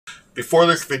Before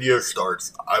this video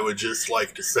starts, I would just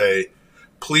like to say,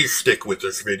 please stick with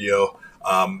this video.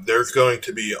 There's going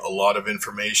to be a lot of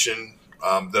information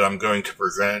that I'm going to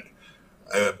present,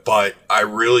 but I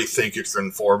really think it's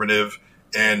informative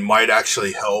and might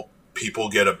actually help people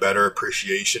get a better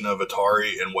appreciation of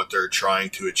Atari and what they're trying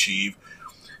to achieve.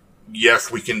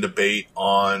 Yes, we can debate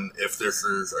on if this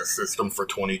is a system for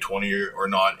 2020 or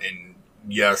not, and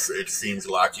yes, it seems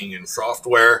lacking in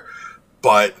software,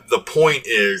 but the point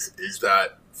is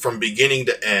that from beginning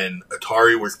to end,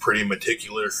 Atari was pretty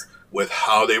meticulous with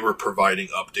how they were providing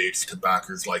updates to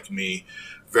backers like me.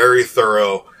 Very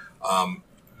thorough.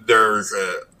 There's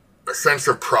a sense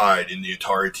of pride in the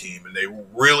Atari team, and they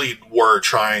really were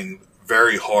trying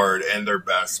very hard and their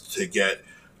best to get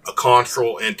a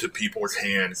console into people's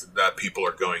hands that people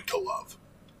are going to love.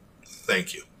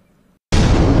 Thank you.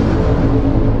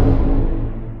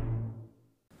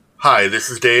 Hi, this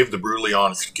is Dave, the Brutally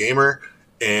Honest Gamer,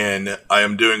 and I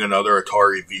am doing another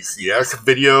Atari VCS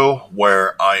video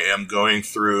where I am going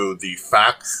through the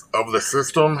facts of the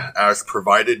system as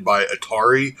provided by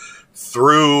Atari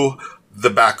through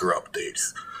the Backer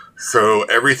Updates. So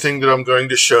everything that I'm going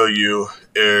to show you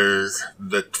is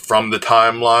from the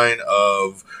timeline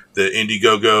of the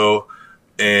Indiegogo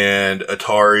and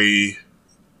Atari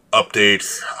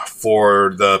updates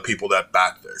for the people that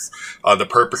back this. The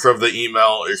purpose of the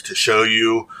email is to show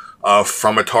you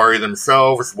from Atari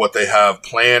themselves what they have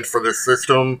planned for this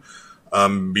system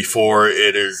before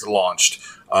it is launched.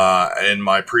 In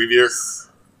my previous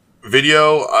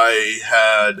video, I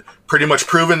had pretty much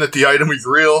proven that the item is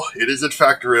real. It is in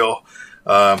fact real,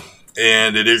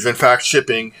 and it is in fact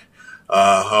shipping.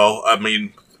 Well, I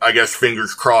mean, I guess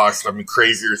fingers crossed. I mean,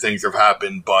 crazier things have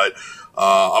happened, but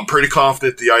I'm pretty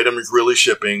confident the item is really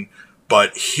shipping.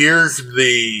 But here's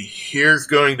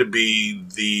going to be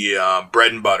the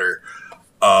bread and butter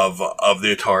of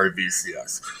the Atari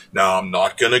VCS. Now, I'm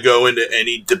not going to go into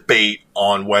any debate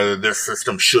on whether this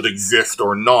system should exist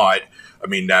or not. I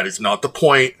mean, that is not the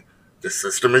point. The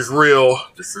system is real.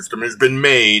 The system has been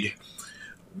made.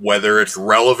 Whether it's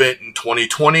relevant in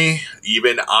 2020,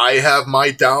 even I have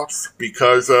my doubts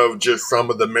because of just some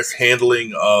of the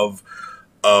mishandling of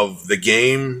the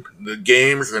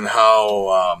games and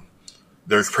how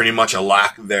there's pretty much a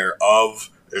lack thereof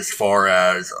as far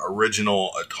as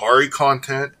original Atari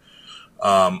content,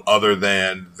 other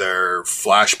than their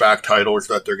flashback titles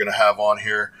that they're going to have on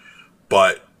here.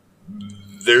 But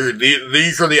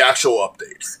these are the actual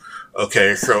updates.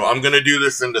 Okay, so I'm going to do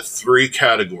this into three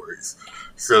categories.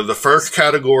 So the first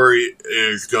category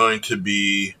is going to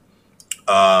be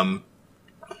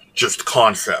just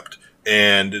concept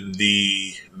and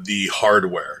the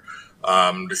hardware.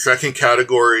 The second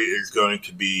category is going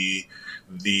to be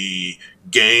the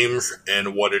games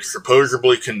and what it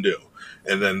supposedly can do.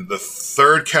 And then the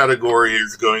third category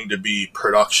is going to be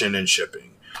production and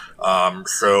shipping.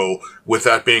 So with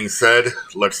that being said,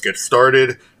 let's get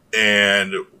started,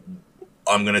 and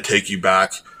I'm going to take you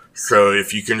back. So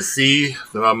if you can see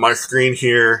on my screen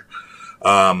here,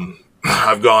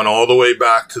 I've gone all the way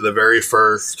back to the very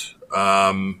first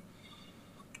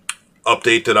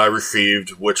update that I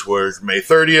received, which was May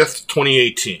 30th,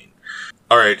 2018.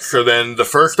 Alright, so then the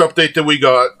first update that we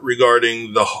got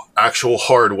regarding the actual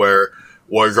hardware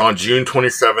was on June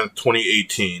 27th,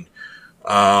 2018,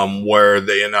 where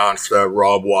they announced that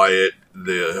Rob Wyatt,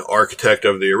 the architect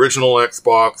of the original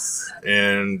Xbox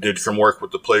and did some work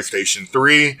with the PlayStation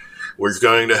 3, was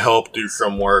going to help do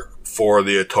some work for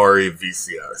the Atari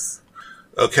VCS.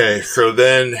 Okay, so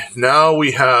then now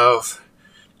we have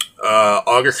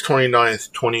August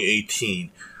 29th, 2018.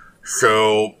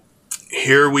 So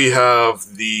here we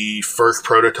have the first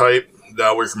prototype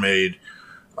that was made,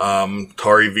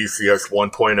 Atari VCS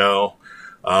 1.0.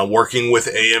 Working with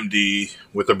AMD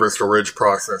with the Bristol Ridge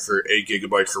processor, 8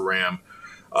 gigabytes of RAM.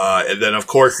 And then, of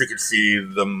course, you can see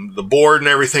the board and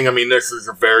everything. I mean, this is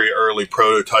a very early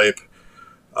prototype.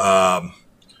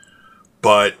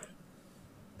 But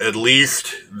at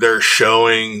least they're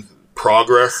showing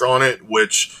progress on it,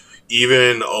 which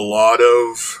even a lot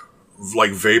of,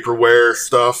 like, vaporware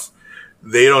stuff,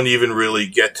 they don't even really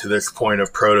get to this point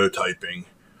of prototyping.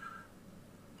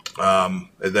 And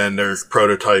then there's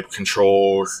prototype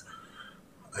controls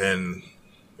and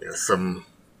some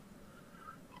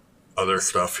other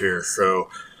stuff here. So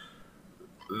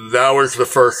that was the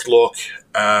first look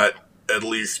at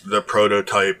least the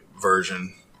prototype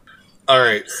version.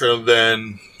 Alright, so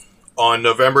then on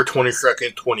November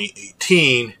 22nd,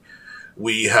 2018,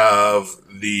 we have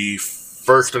the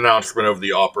first announcement of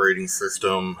the operating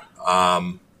system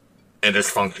and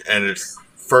its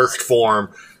first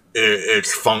form.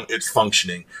 It's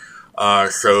functioning.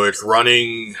 So it's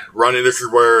running. This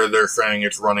is where they're saying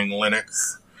it's running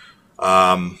Linux,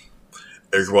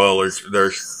 as well as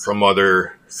there's some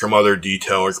other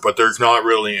details, but there's not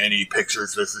really any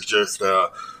pictures. This is just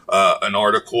an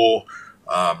article.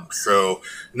 So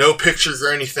no pictures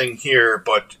or anything here,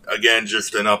 but again,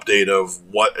 just an update of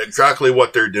exactly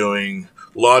what they're doing.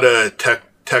 A lot of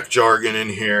tech jargon in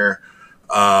here,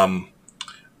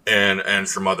 and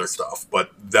some other stuff,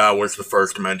 but that was the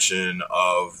first mention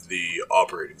of the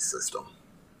operating system.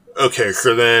 Okay,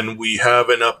 so then we have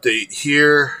an update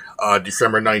here,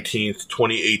 December 19th,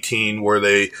 2018, where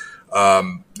they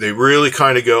really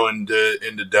kind of go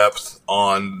into depth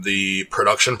on the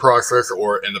production process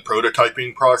in the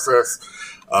prototyping process,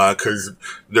 because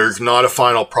there's not a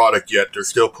final product yet. They're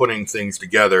still putting things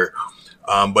together.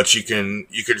 But you can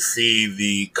see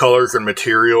the colors and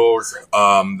materials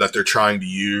that they're trying to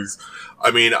use.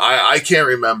 I mean, I can't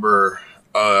remember,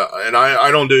 and I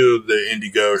don't do the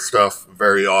Indigo stuff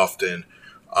very often,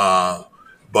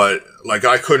 but like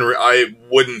I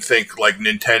wouldn't think like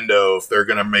Nintendo, if they're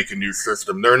gonna make a new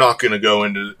system, they're not gonna go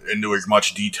into as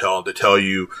much detail to tell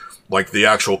you like the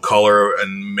actual color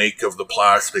and make of the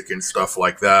plastic and stuff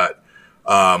like that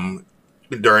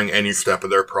during any step of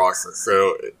their process.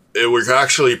 So it was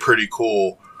actually pretty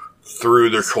cool through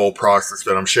this whole process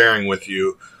that I'm sharing with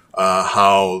you,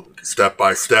 how step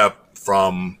by step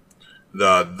from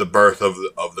the birth of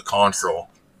the console.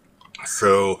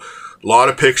 So a lot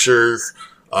of pictures,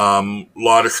 a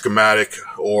lot of schematic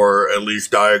or at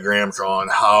least diagrams on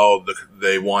how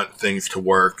they want things to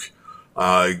work,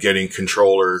 getting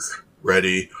controllers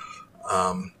ready,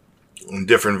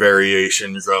 different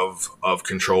variations of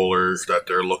controllers that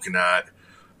they're looking at.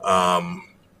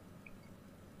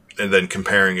 And then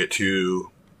comparing it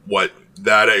to what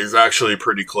that is actually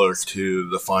pretty close to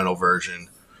the final version.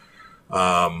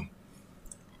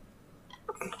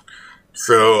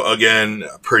 So again,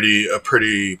 a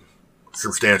pretty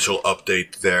substantial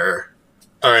update there.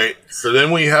 All right, so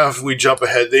then we jump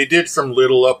ahead. They did some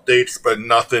little updates, but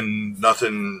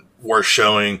nothing worth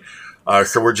showing.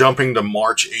 So we're jumping to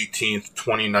March 18th,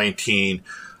 2019.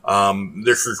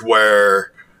 This is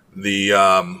where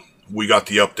we got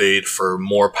the update for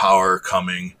more power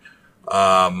coming.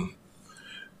 And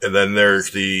then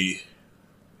there's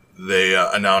they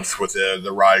announced with the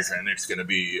Ryzen, it's going to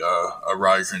be a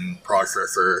Ryzen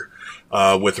processor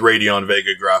with Radeon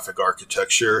Vega graphic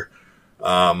architecture.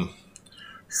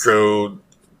 So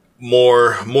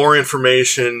more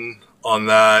information on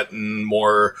that and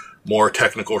more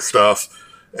technical stuff.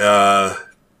 That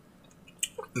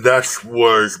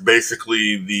was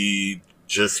basically the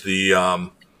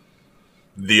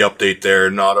update there.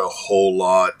 Not a whole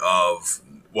lot of,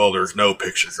 well, there's no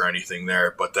pictures or anything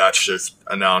there, but that's just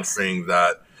announcing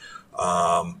that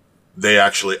they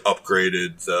actually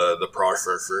upgraded the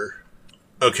processor.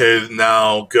 Okay,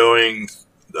 now going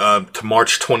to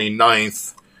March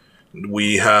 29th,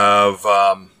 we have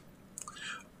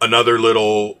another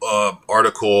little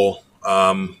article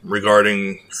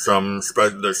regarding some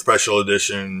the special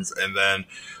editions, and then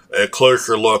a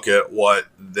closer look at what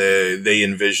they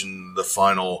envision the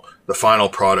final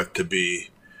product to be.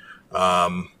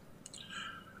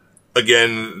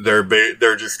 Again,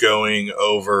 they're just going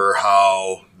over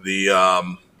how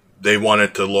they want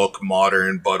it to look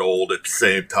modern but old at the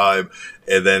same time,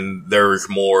 and then there's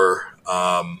more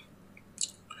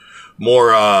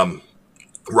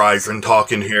Ryzen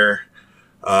talk in here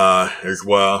as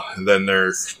well. And then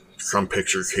there's some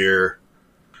pictures here.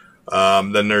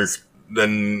 Then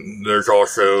there's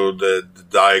also the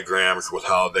diagrams with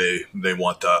how they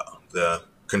want the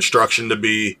construction to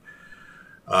be,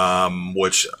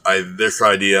 which this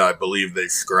idea I believe they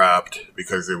scrapped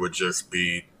because it would just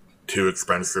be too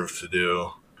expensive to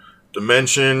do.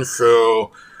 Dimensions.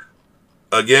 So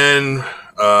again,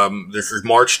 this is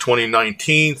March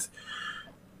 2019,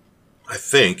 I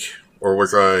think, or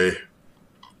was I?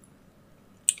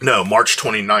 No, March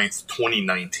 29th,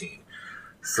 2019.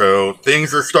 So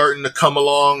things are starting to come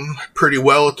along pretty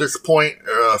well at this point,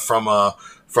 from a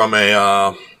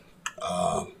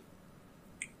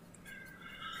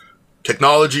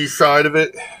technology side of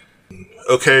it.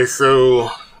 Okay, so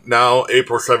now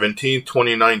April 17th,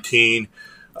 2019,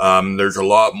 there's a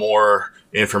lot more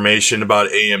information about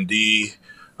AMD,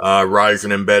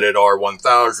 Ryzen Embedded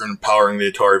R1000, powering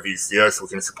the Atari VCS. We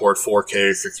can support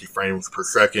 4K, 60 frames per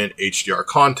second, HDR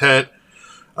content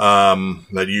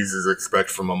that users expect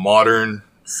from a modern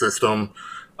system.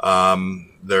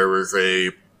 There was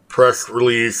a press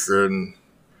release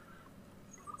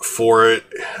for it,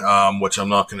 which I'm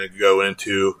not going to go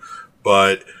into,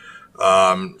 but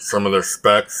some of the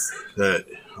specs that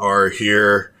are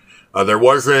here, There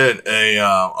wasn't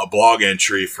a blog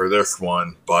entry for this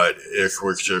one, but this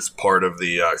was just part of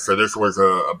the, so this was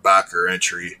a backer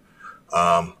entry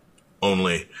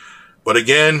only. But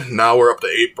again, now we're up to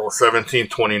April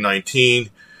 17th, 2019.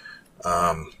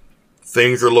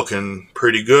 Things are looking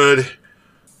pretty good.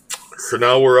 So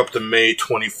now we're up to May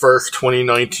 21st,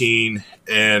 2019,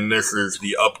 and this is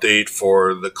the update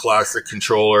for the classic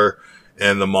controller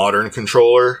and the modern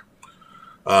controller.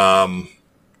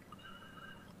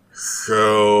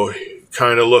 So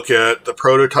kind of look at the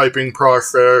prototyping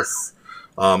process,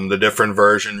 the different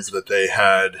versions that they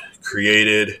had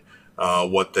created,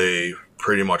 what they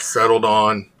pretty much settled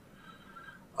on,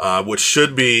 which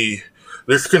should be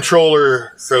this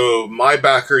controller. So my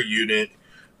backer unit,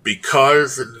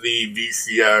 because the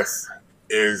VCS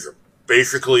is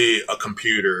basically a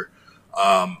computer,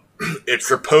 it's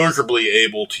supposedly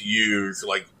able to use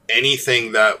like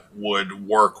anything that would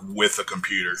work with a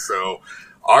computer. So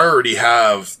I already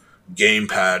have game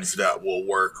pads that will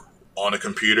work on a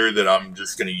computer that I'm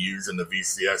just going to use in the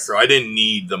VCS. So I didn't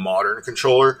need the modern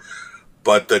controller.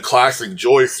 But the classic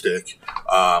joystick,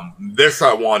 this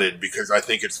I wanted because I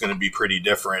think it's going to be pretty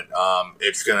different.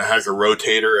 Has a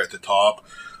rotator at the top,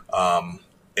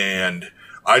 and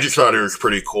I just thought it was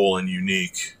pretty cool and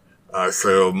unique.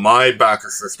 So my backer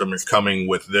system is coming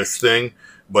with this thing,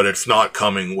 but it's not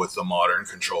coming with the modern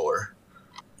controller.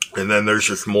 And then there's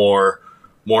just more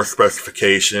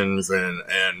specifications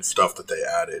and stuff that they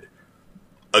added.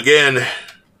 Again,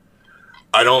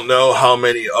 I don't know how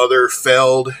many other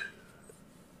failed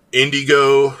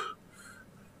Indigo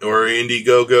or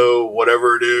Indiegogo,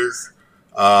 whatever it is,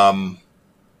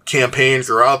 campaigns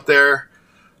are out there,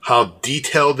 how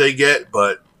detailed they get,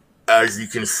 but as you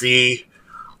can see,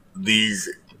 these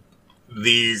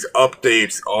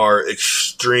updates are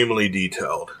extremely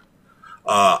detailed.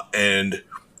 And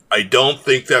I don't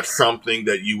think that's something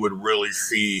that you would really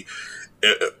see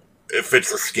if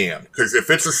it's a scam. Because if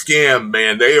it's a scam,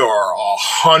 man, they are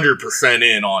 100%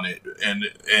 in on it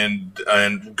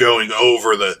and going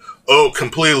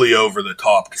completely over the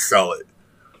top to sell it.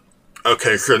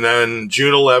 Okay, so then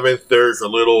June 11th, there's a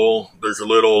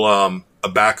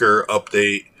backer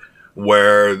update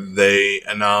where they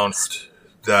announced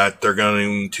that they're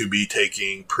going to be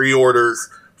taking pre-orders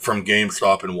from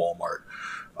GameStop and Walmart.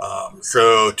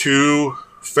 So two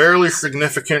fairly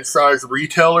significant size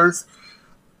retailers.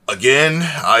 Again,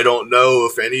 I don't know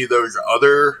if any of those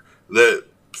the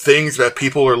things that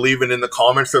people are leaving in the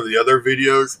comments of the other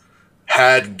videos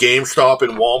had GameStop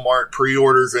and Walmart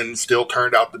pre-orders and still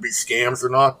turned out to be scams or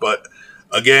not. But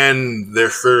again,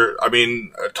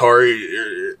 Atari,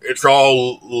 it's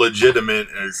all legitimate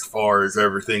as far as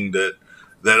everything that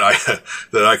I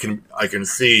can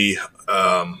see.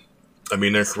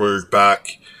 This was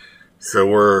back, so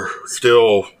we're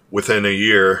still within a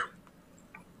year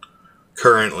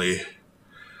currently.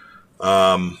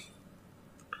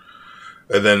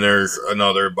 And then there's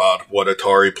another about what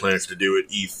Atari plans to do at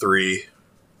E3,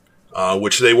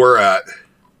 which they were at.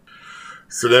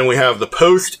 So then we have the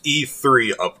post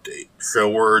E3 update. So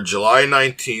we're July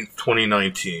 19th,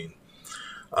 2019.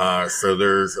 So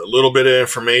there's a little bit of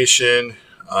information,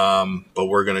 but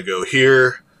we're going to go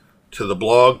here to the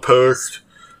blog post.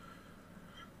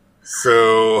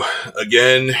 So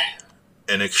again,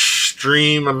 an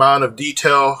extreme amount of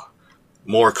detail,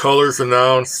 more colors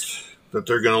announced that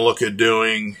they're going to look at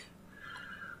doing,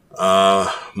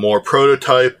 more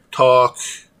prototype talk,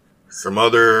 some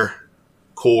other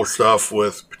cool stuff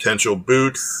with potential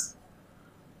boots,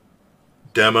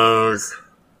 demos,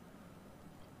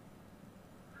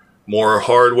 more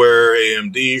hardware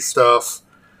AMD stuff.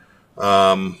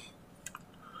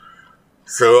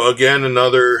 So again,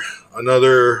 another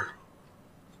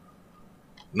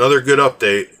good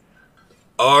update.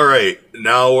 All right,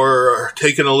 now we're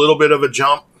taking a little bit of a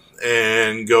jump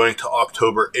and going to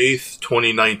October 8th,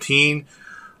 2019.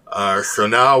 So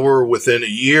now we're within a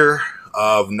year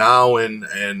of now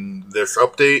and this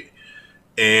update,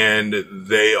 and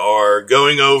they are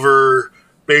going over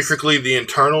basically the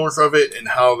internals of it and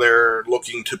how they're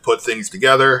looking to put things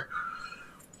together.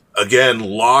 Again,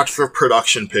 lots of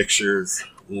production pictures,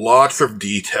 lots of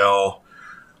detail.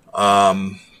 At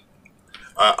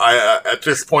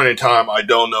this point in time, I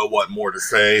don't know what more to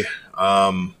say,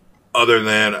 other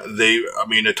than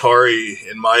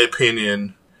Atari, in my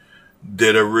opinion,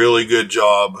 did a really good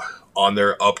job on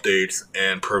their updates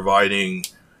and providing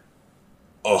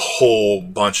a whole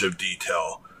bunch of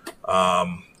detail.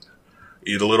 A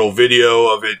little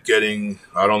video of it getting,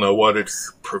 I don't know what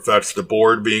that's the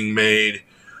board being made,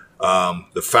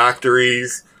 the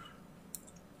factories,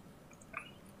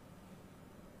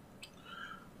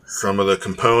 some of the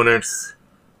components.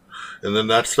 And then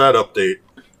that's that update.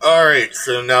 Alright,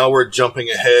 so now we're jumping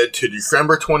ahead to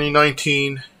December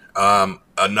 2019.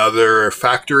 Another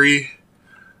factory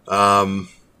update.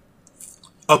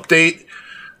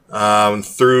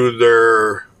 Through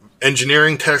their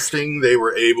engineering testing, they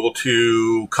were able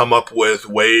to come up with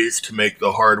ways to make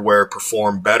the hardware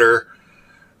perform better.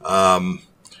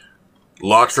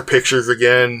 Lots of pictures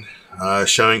again,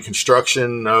 showing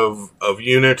construction of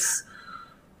units.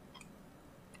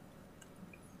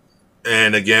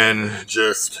 And again,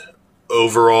 just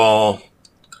overall,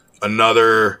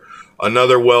 another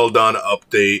well done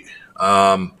update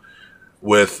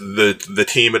with the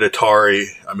team at Atari.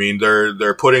 I mean,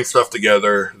 they're putting stuff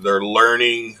together. They're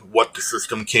learning what the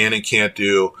system can and can't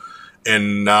do,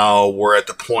 and now we're at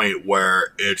the point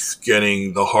where it's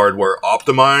getting the hardware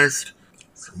optimized.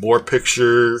 Some more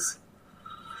pictures,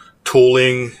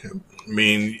 tooling. I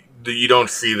mean, you don't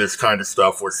see this kind of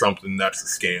stuff with something that's a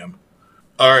scam.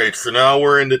 Alright, so now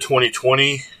we're into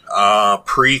 2020,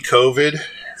 pre-COVID,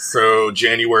 so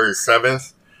January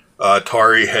 7th,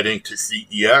 Atari heading to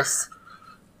CES.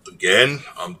 Again,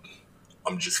 I'm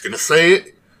just going to say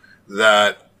it,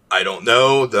 that I don't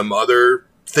know, them other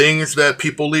things that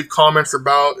people leave comments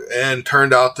about and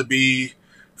turned out to be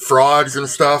frauds and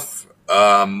stuff.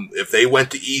 If they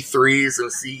went to E3s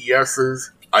and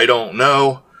CESs, I don't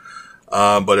know,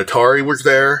 but Atari was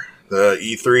there, the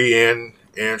E3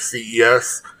 and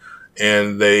CES,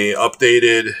 and they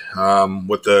updated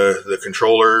with the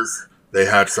controllers. They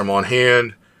had some on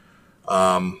hand,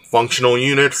 functional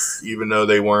units, even though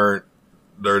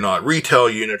they're not retail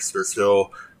units.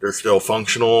 They're still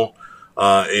functional,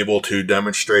 able to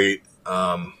demonstrate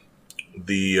the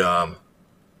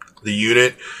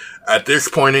unit. At this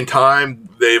point in time,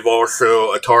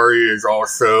 Atari is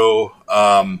also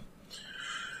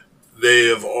they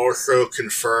have also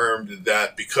confirmed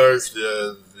that because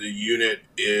the unit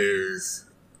is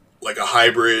like a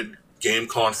hybrid game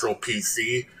console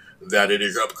PC, that it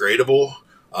is upgradable.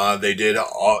 They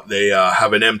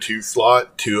have an M2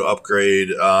 slot to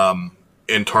upgrade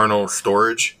internal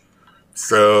storage.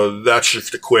 So that's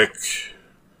just a quick.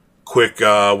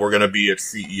 We're gonna be at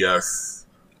CES.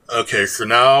 Okay, so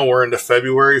now we're into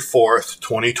February 4th,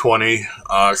 2020.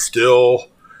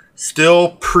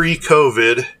 Still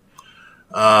pre-COVID.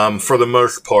 For the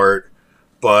most part,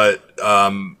 but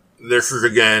this is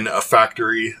again a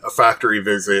factory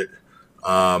visit.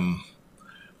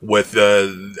 With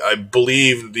I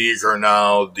believe these are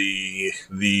now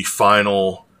the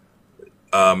final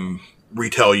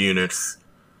retail units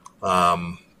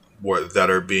that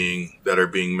are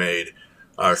being made.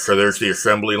 So there's the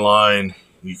assembly line.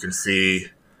 You can see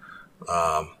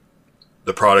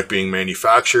the product being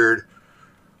manufactured.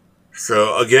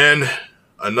 So again,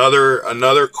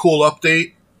 another cool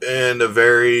update and a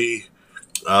very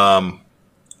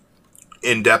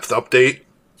in-depth update.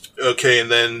 Okay,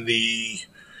 and then the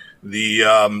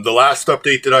last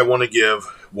update that I want to give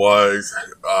was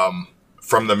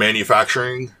from the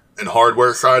manufacturing and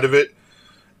hardware side of it,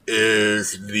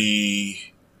 is the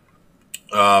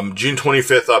June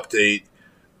 25th update.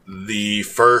 The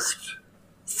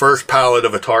first pallet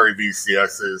of Atari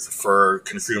VCSs for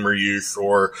consumer use,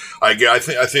 or I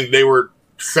think they were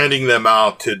sending them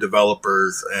out to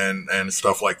developers and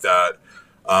stuff like that,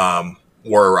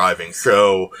 were arriving.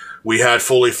 So we had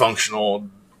fully functional.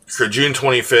 So June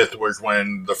 25th was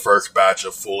when the first batch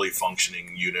of fully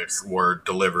functioning units were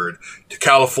delivered to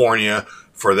California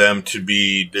for them to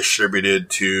be distributed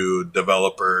to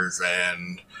developers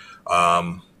and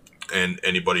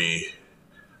anybody.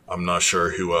 I'm not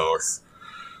sure who else.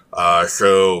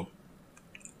 So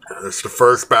it's the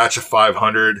first batch of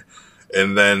 500,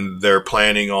 and then they're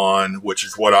planning on, which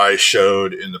is what I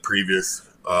showed in the previous,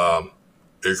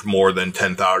 is more than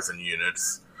 10,000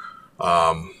 units.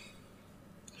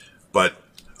 But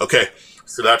okay,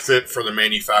 so that's it for the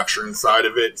manufacturing side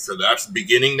of it. So that's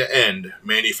beginning to end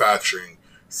manufacturing.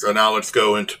 So now let's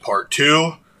go into part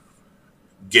 2,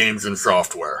 games and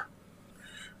software.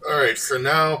 All right, so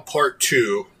now part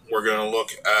 2, we're going to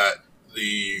look at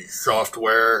the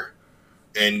software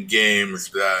and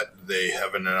games that they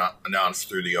have announced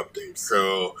through the update.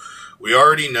 So we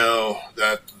already know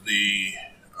that the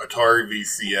Atari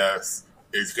VCS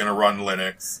is going to run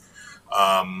Linux.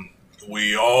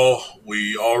 We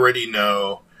already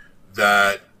know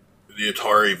that the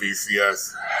Atari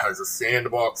VCS has a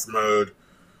sandbox mode,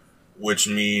 which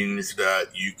means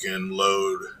that you can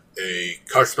load a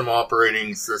custom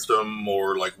operating system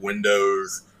or like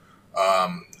Windows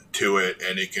to it,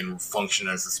 and it can function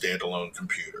as a standalone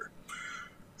computer.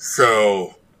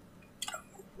 So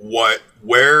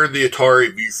where the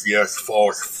Atari VCS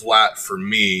falls flat for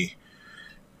me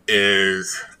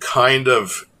is kind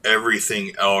of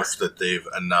everything else that they've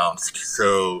announced.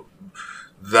 So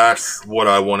that's what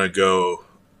I want to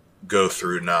go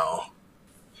through now.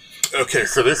 Okay,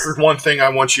 so this is one thing I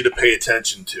want you to pay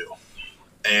attention to.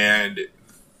 And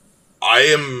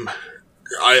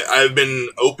I've been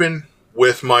open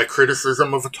with my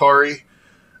criticism of Atari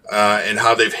and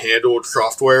how they've handled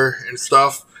software and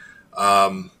stuff.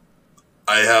 I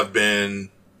have been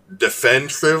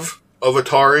defensive of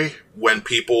Atari when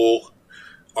people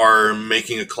are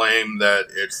making a claim that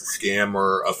it's a scam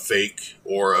or a fake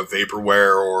or a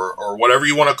vaporware or whatever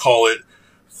you want to call it,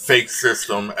 fake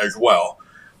system as well.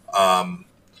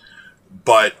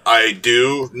 But I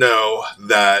do know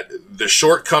that the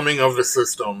shortcoming of the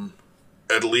system,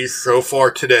 at least so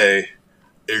far today,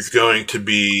 is going to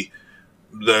be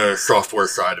the software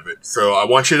side of it. So I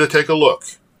want you to take a look.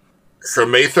 So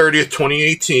May 30th,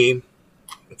 2018.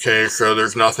 Okay, so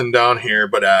there's nothing down here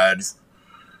but ads.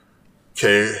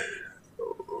 Okay,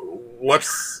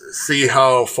 let's see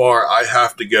how far I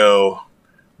have to go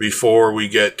before we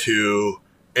get to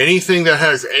anything that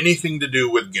has anything to do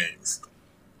with games.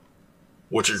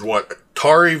 Which is what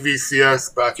Atari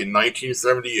VCS back in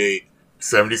 1978,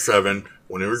 77,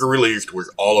 when it was released, was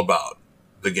all about.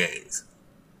 The games.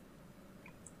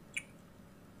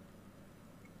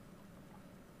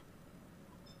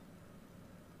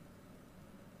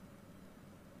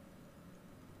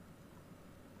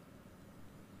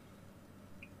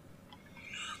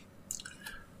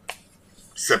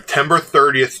 September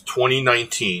 30th,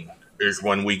 2019 is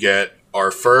when we get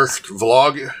our first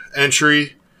vlog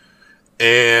entry,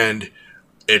 and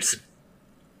it's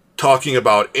talking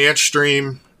Ant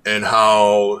Stream and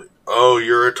how, oh,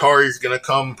 your Atari's going to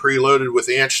come preloaded with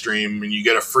Ant Stream and you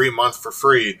get a free month for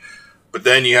free, but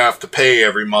then you have to pay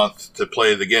every month to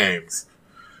play the games.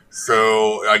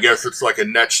 So I guess it's like a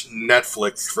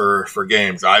Netflix for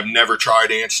games. I've never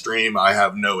tried Ant Stream. I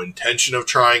have no intention of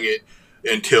trying it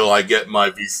until I get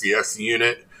my VCS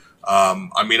unit.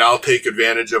 I mean, I'll take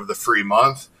advantage of the free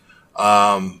month.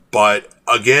 But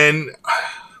again,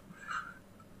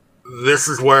 this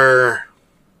is where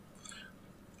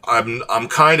I'm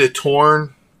kind of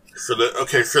torn. So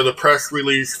the press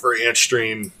release for Ant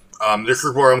Stream, this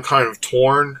is where I'm kind of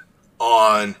torn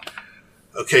on.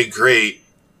 Okay, great,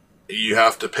 you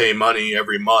have to pay money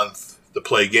every month to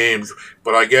play games,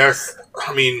 but I guess,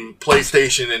 I mean,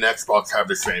 PlayStation and Xbox have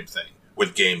the same thing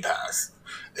with Game Pass,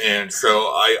 and so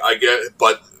I get it,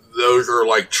 but those are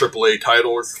like AAA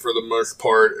titles for the most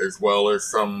part, as well as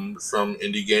some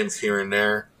indie games here and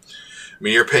there. I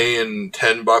mean, you're paying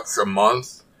 $10 a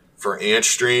month for Ant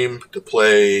Stream to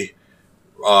play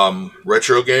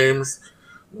retro games,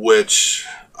 which,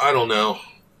 I don't know.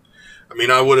 I mean,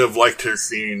 I would have liked to have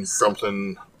seen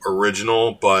something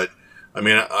original, but I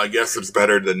mean, I guess it's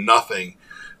better than nothing.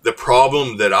 The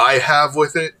problem that I have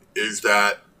with it is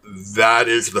that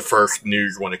is the first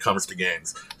news when it comes to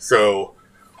games. So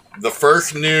the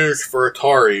first news for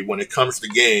Atari when it comes to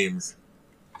games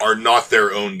are not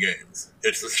their own games.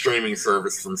 It's a streaming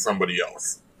service from somebody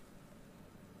else.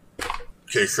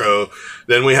 Okay, so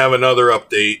then we have another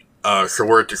update. So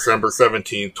we're at December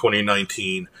 17th,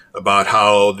 2019, about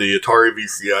how the Atari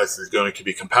VCS is going to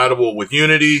be compatible with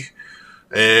Unity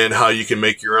and how you can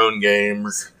make your own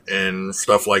games and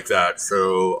stuff like that.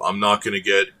 So I'm not going to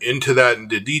get into that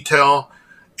into detail.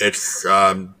 It's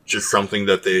just something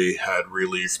that they had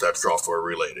released that's software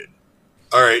related.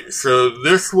 Alright, so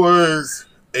this was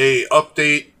a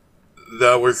update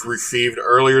that was received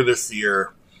earlier this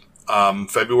year,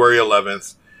 February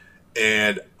 11th,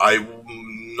 and I'm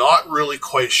not really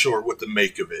quite sure what to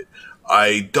make of it.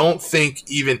 I don't think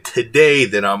even today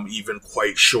that I'm even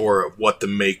quite sure of what to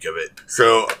make of it.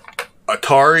 So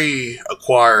Atari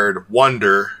acquired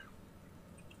Wonder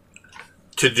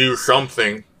to do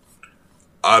something.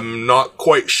 I'm not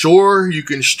quite sure. You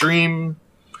can stream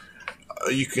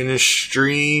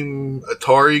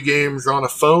Atari games on a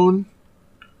phone.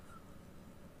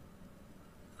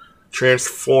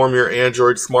 Transform your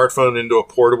Android smartphone into a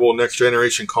portable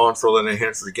next-generation console that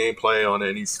enhances gameplay on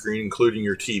any screen, including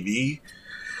your TV.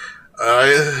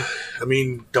 I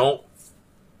mean, don't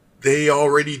they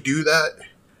already do that?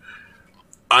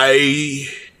 I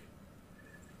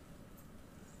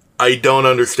don't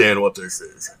understand what this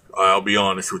is. I'll be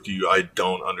honest with you, I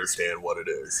don't understand what it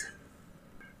is.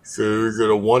 So is it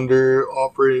a Wonder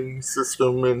operating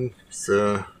system? And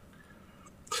I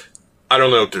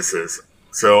don't know what this is.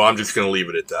 So I'm just going to leave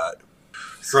it at that.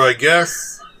 So I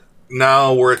guess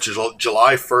now we're at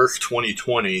July 1st,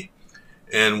 2020,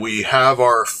 and we have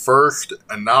our first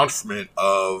announcement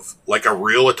of like a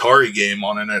real Atari game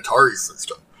on an Atari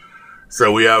system.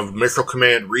 So we have Missile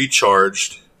Command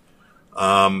Recharged,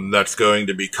 that's going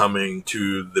to be coming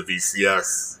to the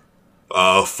VCS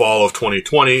fall of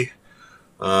 2020.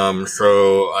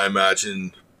 So I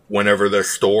imagine whenever the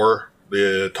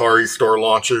Atari store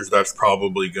launches, that's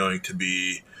probably going to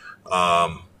be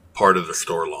part of the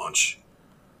store launch.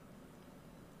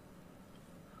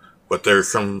 But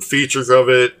there's some features of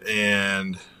it,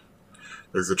 and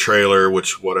there's a trailer,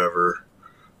 which whatever.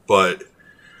 But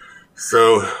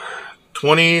so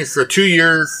 2 years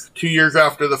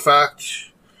after the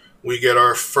fact, we get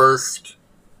our first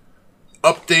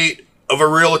update of a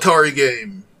real Atari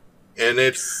game. And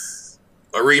it's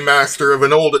a remaster of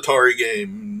an old Atari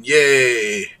game.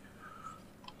 Yay!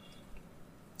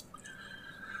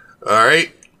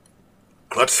 Alright.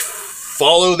 Let's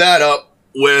follow that up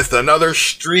with another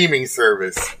streaming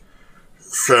service.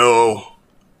 So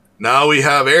now we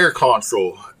have Air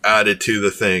Console added to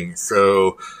the thing.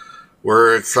 So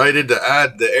we're excited to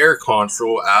add the Air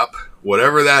Console app,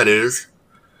 whatever that is.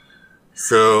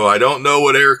 So I don't know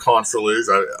what Air Console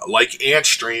is. Like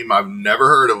Antstream, I've never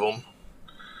heard of them.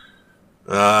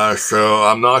 So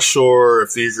I'm not sure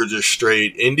if these are just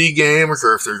straight indie games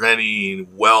or if there's any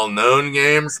well-known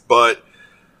games. But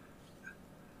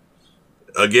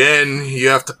again, you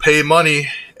have to pay money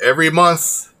every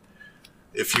month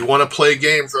if you want to play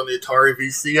games on the Atari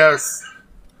VCS.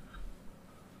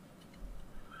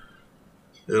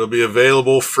 It'll be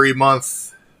available free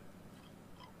month.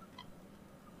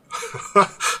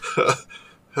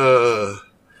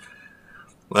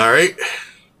 Alright.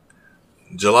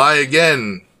 July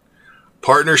again.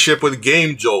 Partnership with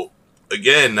Game Jolt.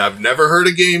 Again, I've never heard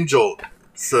of Game Jolt.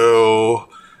 So,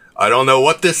 I don't know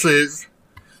what this is.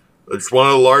 It's one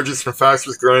of the largest and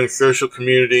fastest growing social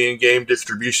community and game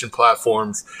distribution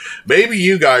platforms. Maybe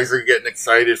you guys are getting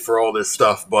excited for all this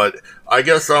stuff, but I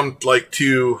guess I'm like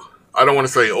I don't want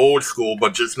to say old school,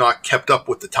 but just not kept up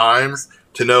with the times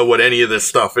to know what any of this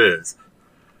stuff is.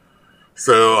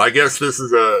 So I guess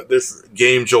this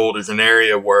Game Jolt is an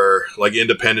area where like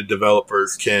independent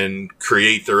developers can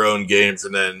create their own games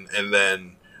and then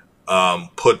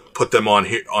put them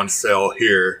on sale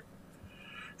here.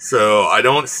 So I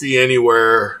don't see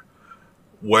anywhere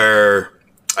where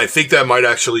I think that might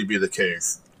actually be the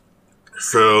case.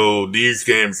 So these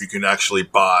games you can actually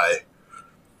buy,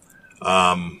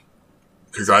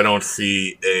 because I don't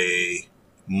see a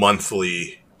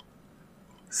monthly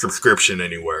subscription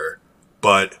anywhere.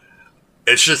 But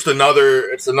it's just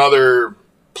another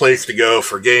place to go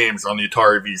for games on the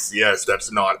Atari VCS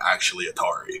that's not actually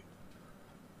Atari.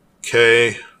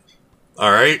 Okay.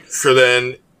 Alright, so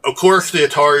then, of course, the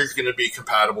Atari is going to be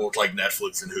compatible with like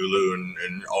Netflix and Hulu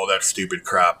and all that stupid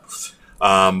crap.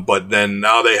 But then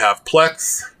now they have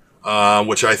Plex,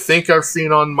 which I think I've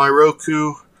seen on my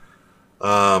Roku.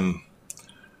 I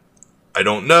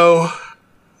don't know.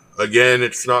 Again,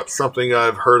 it's not something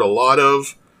I've heard a lot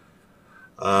of.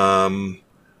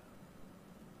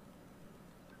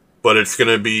 But it's going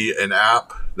to be an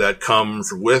app that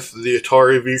comes with the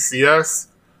Atari VCS.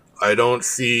 I don't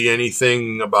see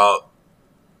anything about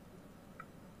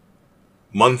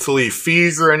monthly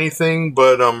fees or anything,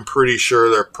 but I'm pretty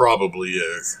sure there probably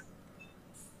is.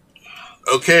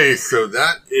 Okay, so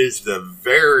that is the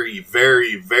very,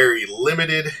 very, very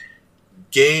limited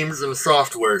games and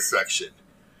software section.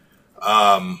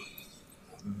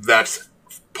 That's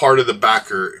part of the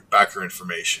backer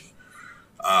information.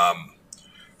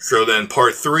 So then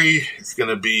part 3 is going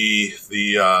to be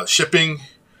the shipping,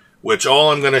 which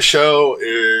all I'm going to show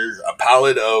is a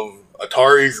pallet of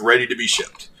Ataris ready to be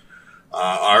shipped.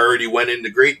 I already went into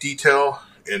great detail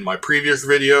in my previous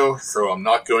video, so I'm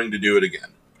not going to do it again.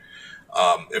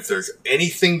 If there's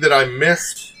anything that I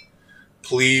missed,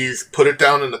 please put it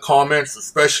down in the comments,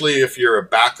 especially if you're a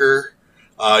backer.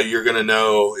 You're going to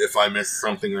know if I missed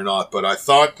something or not. But I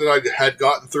thought that I had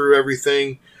gotten through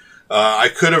everything. I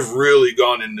could have really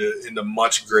gone into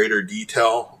much greater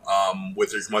detail,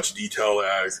 with as much detail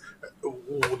as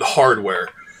the hardware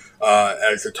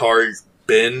as Atari's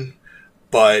been.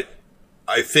 But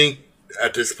I think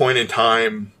at this point in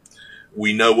time,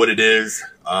 we know what it is.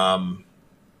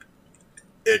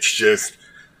 It's just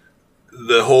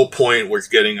the whole point was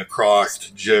getting across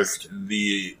just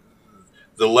the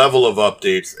level of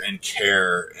updates and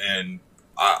care, and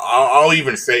I'll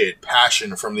even say it,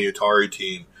 passion from the Atari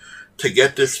team to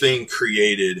get this thing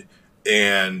created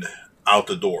and out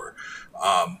the door.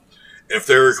 If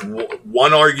there's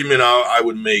one argument I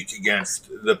would make against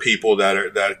the people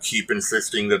that keep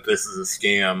insisting that this is a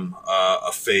scam,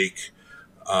 a fake,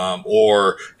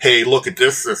 or hey, look at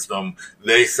this system,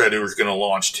 they said it was going to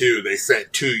launch 2. They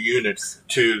sent 2 units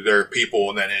to their people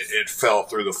and then it fell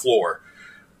through the floor.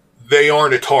 They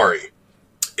aren't Atari,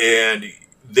 and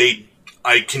they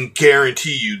I can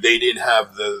guarantee you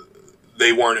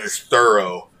they weren't as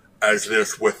thorough as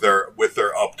this with their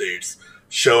updates,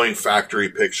 showing factory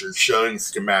pictures, showing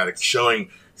schematics, showing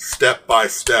step by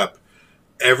step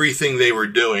everything they were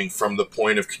doing from the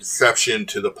point of conception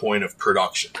to the point of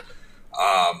production.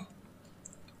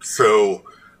 So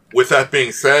with that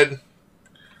being said,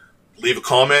 leave a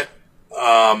comment.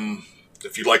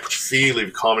 If you like what you see, leave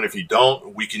a comment. If you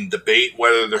don't, we can debate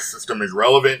whether the system is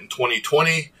relevant in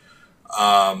 2020.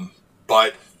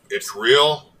 But it's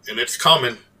real and it's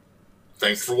coming.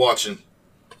 Thanks for watching.